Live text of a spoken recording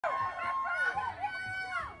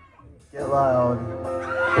Get loud.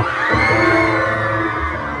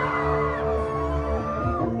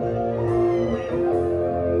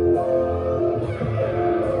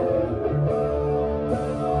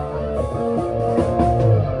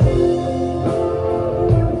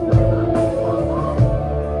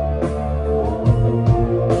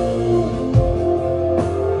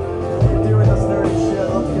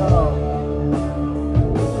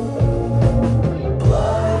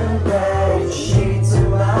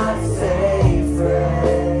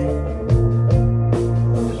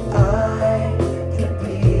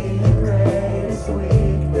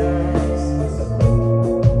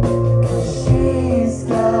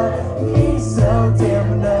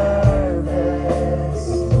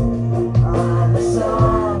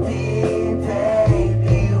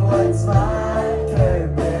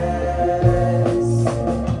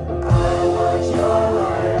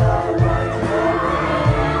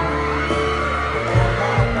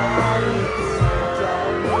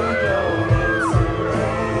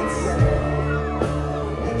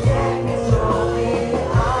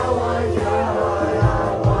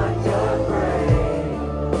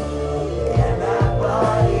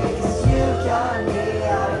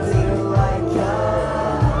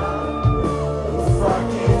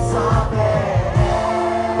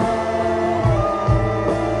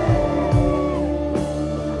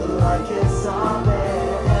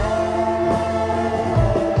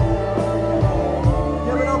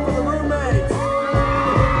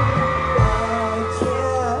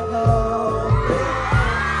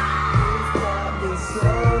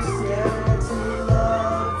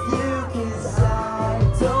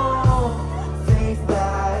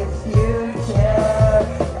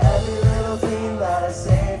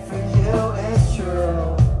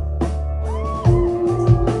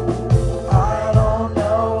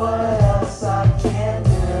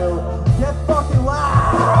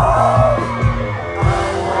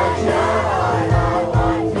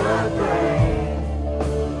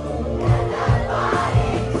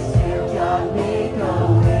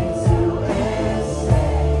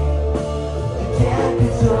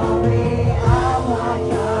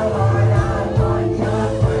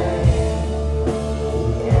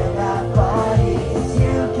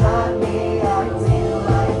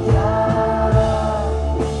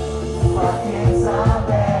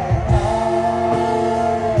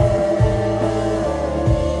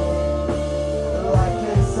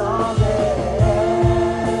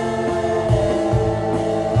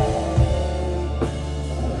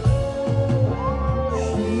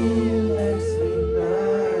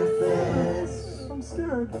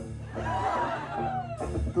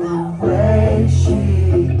 The way she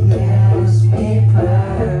gives me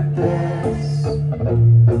purpose.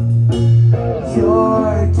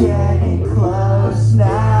 You're getting close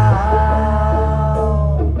now.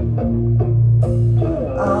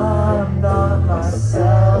 I'm not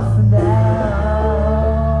myself now.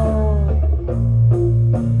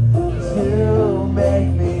 You make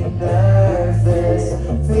me nervous,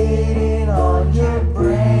 feeding on your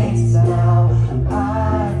brains now.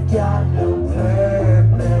 I've got no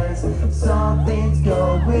purpose, something's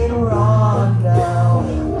going wrong now.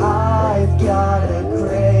 I've got a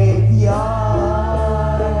graveyard.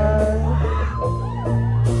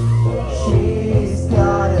 She's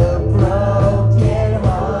got a broken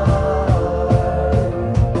heart.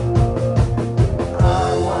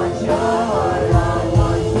 I want your heart, I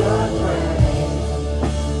want your brain,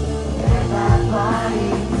 and that body,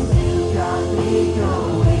 'cause you got me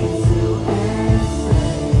going to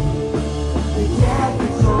insane. You can't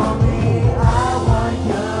control me. I want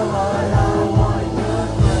your heart, I want your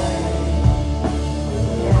brain,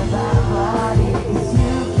 and that body, 'cause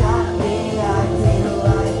you got me acting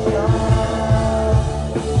like a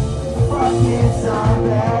fucking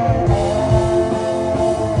zombie.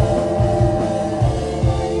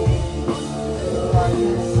 Like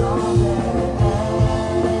a zombie.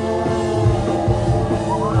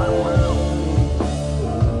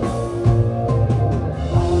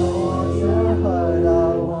 I want your heart,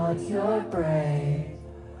 I want your brain,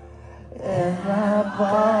 and that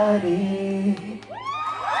body.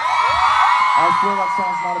 I feel that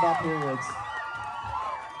song's not about periods.